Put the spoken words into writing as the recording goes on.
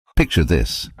Picture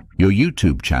this. Your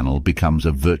YouTube channel becomes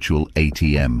a virtual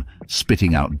ATM,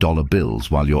 spitting out dollar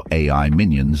bills while your AI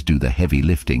minions do the heavy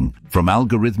lifting. From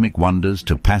algorithmic wonders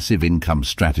to passive income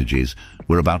strategies,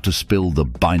 we're about to spill the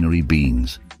binary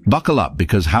beans. Buckle up,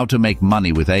 because How to Make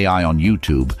Money with AI on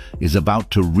YouTube is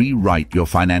about to rewrite your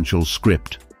financial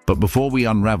script. But before we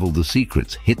unravel the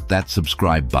secrets, hit that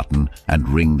subscribe button and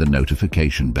ring the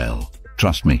notification bell.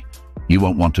 Trust me, you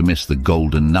won't want to miss the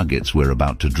golden nuggets we're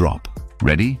about to drop.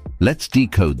 Ready? Let's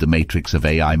decode the matrix of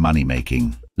AI money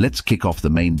making. Let's kick off the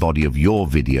main body of your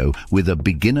video with a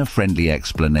beginner-friendly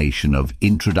explanation of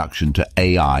Introduction to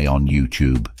AI on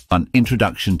YouTube. An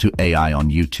Introduction to AI on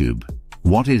YouTube.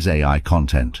 What is AI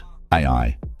content?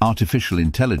 AI, artificial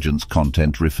intelligence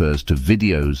content, refers to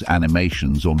videos,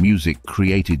 animations, or music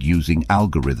created using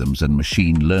algorithms and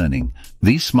machine learning.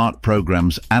 These smart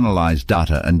programs analyze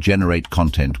data and generate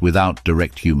content without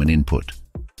direct human input.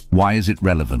 Why is it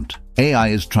relevant? AI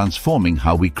is transforming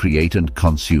how we create and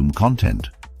consume content.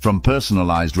 From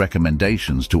personalized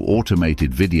recommendations to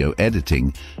automated video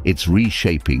editing, it's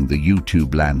reshaping the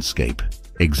YouTube landscape.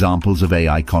 Examples of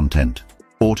AI content.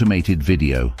 Automated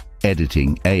video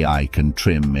editing. AI can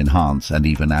trim, enhance, and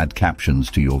even add captions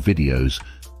to your videos.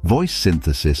 Voice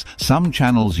synthesis. Some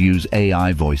channels use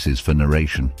AI voices for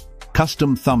narration.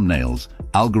 Custom thumbnails.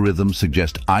 Algorithms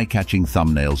suggest eye-catching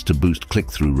thumbnails to boost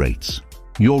click-through rates.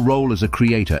 Your role as a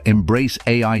creator: embrace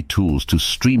AI tools to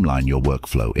streamline your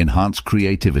workflow, enhance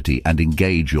creativity, and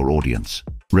engage your audience.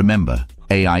 Remember,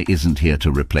 AI isn't here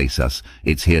to replace us,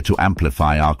 it's here to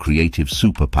amplify our creative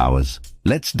superpowers.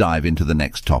 Let's dive into the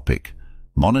next topic: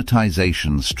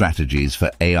 monetization strategies for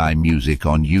AI music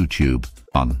on YouTube.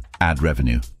 Ad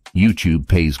revenue. YouTube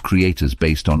pays creators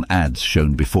based on ads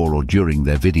shown before or during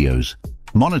their videos.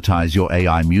 Monetize your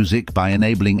AI music by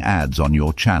enabling ads on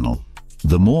your channel.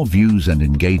 The more views and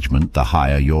engagement, the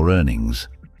higher your earnings.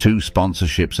 2.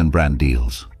 Sponsorships and brand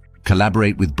deals.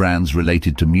 Collaborate with brands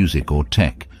related to music or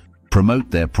tech.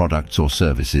 Promote their products or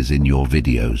services in your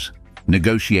videos.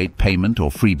 Negotiate payment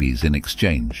or freebies in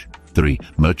exchange. 3.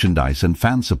 Merchandise and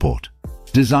fan support.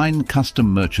 Design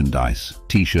custom merchandise,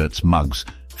 t-shirts, mugs,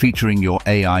 featuring your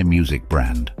AI music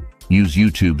brand. Use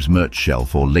YouTube's merch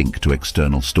shelf or link to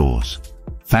external stores.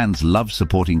 Fans love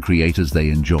supporting creators they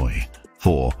enjoy.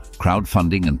 4.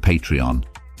 Crowdfunding and Patreon.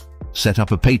 Set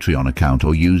up a Patreon account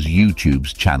or use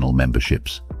YouTube's channel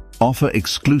memberships. Offer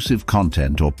exclusive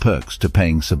content or perks to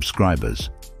paying subscribers.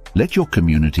 Let your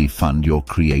community fund your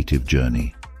creative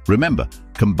journey. Remember,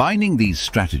 combining these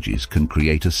strategies can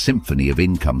create a symphony of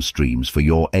income streams for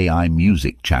your AI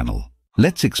music channel.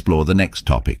 Let's explore the next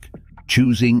topic: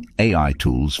 choosing AI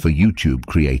tools for YouTube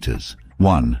creators.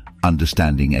 1.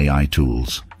 Understanding AI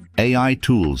tools. AI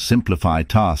tools simplify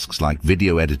tasks like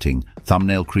video editing,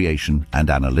 thumbnail creation, and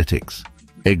analytics.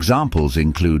 Examples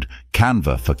include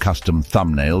Canva for custom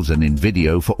thumbnails and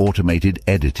InVideo for automated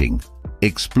editing.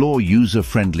 Explore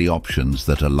user-friendly options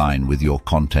that align with your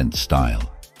content style.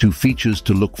 2. Features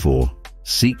to look for.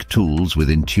 Seek tools with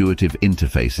intuitive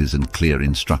interfaces and clear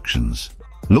instructions.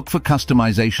 Look for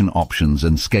customization options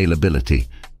and scalability.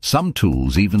 Some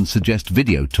tools even suggest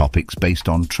video topics based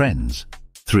on trends.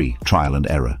 3. Trial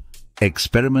and error.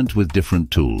 Experiment with different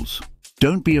tools.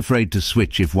 Don't be afraid to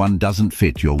switch if one doesn't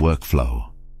fit your workflow.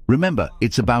 Remember,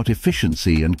 it's about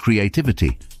efficiency and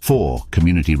creativity. 4.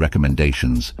 Community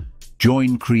recommendations.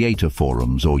 Join creator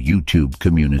forums or YouTube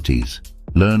communities.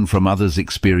 Learn from others'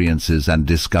 experiences and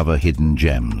discover hidden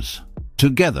gems.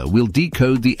 Together, we'll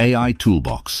decode the AI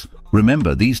toolbox.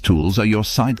 Remember, these tools are your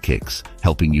sidekicks,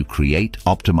 helping you create,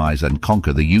 optimize, and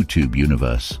conquer the YouTube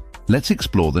universe. Let's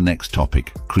explore the next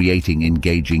topic: creating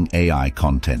engaging AI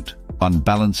content.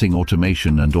 Balancing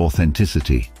automation and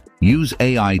authenticity. Use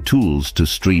AI tools to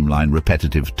streamline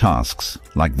repetitive tasks,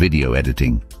 like video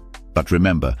editing. But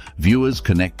remember, viewers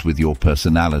connect with your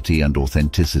personality and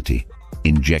authenticity.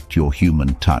 Inject your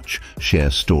human touch,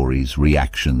 share stories,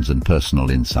 reactions, and personal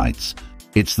insights.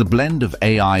 It's the blend of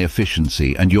AI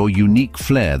efficiency and your unique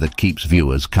flair that keeps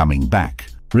viewers coming back.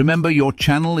 Remember, your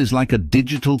channel is like a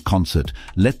digital concert.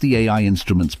 Let the AI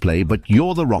instruments play, but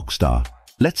you're the rock star.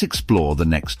 Let's explore the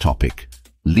next topic: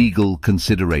 legal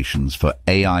considerations for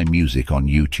AI music on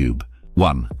YouTube.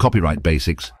 1. Copyright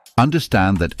basics.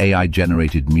 Understand that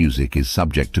AI-generated music is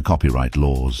subject to copyright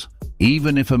laws.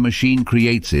 Even if a machine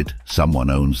creates it, someone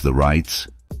owns the rights.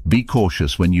 Be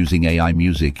cautious when using AI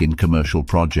music in commercial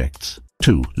projects.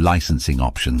 2. Licensing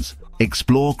options.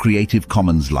 Explore Creative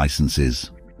Commons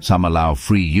licenses. Some allow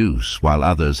free use, while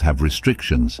others have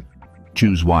restrictions.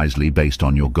 Choose wisely based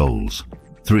on your goals.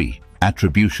 3.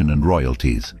 Attribution and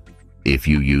royalties. If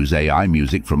you use AI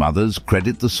music from others,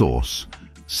 credit the source.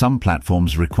 Some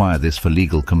platforms require this for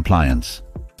legal compliance.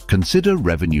 Consider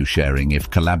revenue sharing if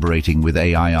collaborating with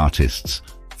AI artists.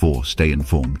 4. Stay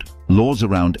informed. Laws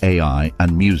around AI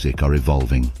and music are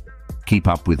evolving. Keep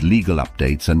up with legal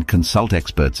updates and consult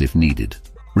experts if needed.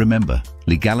 Remember,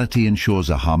 legality ensures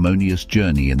a harmonious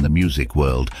journey in the music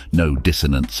world, no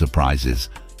dissonant surprises.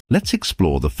 Let's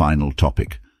explore the final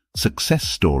topic: success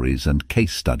stories and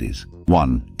case studies.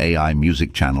 1. AI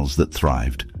music channels that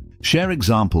thrived. Share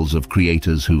examples of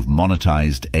creators who've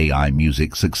monetized AI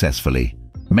music successfully.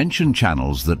 Mention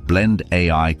channels that blend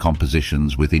AI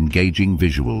compositions with engaging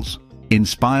visuals.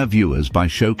 Inspire viewers by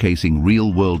showcasing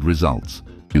real-world results.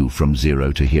 2. From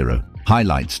zero to hero.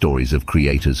 Highlight stories of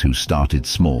creators who started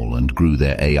small and grew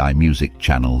their AI music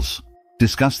channels.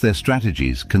 Discuss their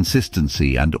strategies,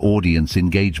 consistency, and audience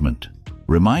engagement.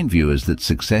 Remind viewers that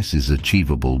success is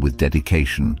achievable with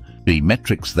dedication. The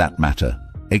metrics that matter.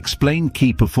 Explain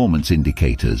key performance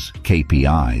indicators,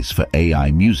 KPIs, for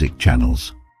AI music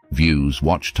channels. Views,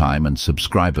 watch time, and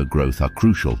subscriber growth are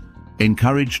crucial.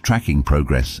 Encourage tracking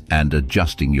progress and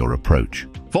adjusting your approach.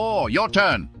 4. Your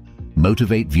turn.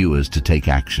 Motivate viewers to take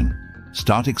action.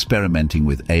 Start experimenting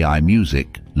with AI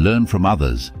music, learn from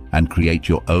others, and create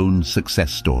your own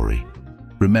success story.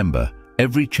 Remember,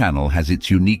 every channel has its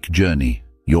unique journey.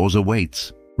 Yours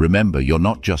awaits. Remember, you're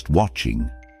not just watching,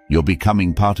 you're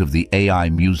becoming part of the AI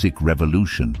music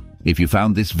revolution. If you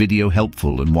found this video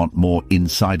helpful and want more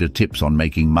insider tips on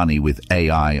making money with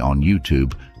AI on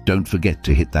YouTube, don't forget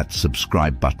to hit that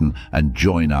subscribe button and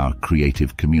join our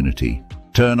creative community.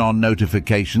 Turn on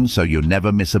notifications so you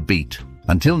never miss a beat.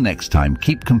 Until next time,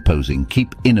 keep composing,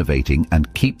 keep innovating,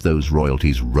 and keep those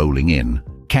royalties rolling in.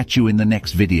 Catch you in the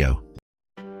next video.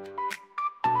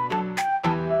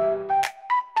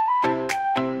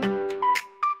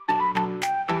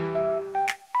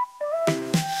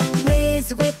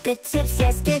 With the tips,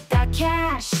 yes, get that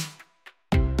cash.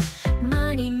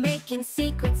 Money making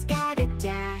secrets, got it.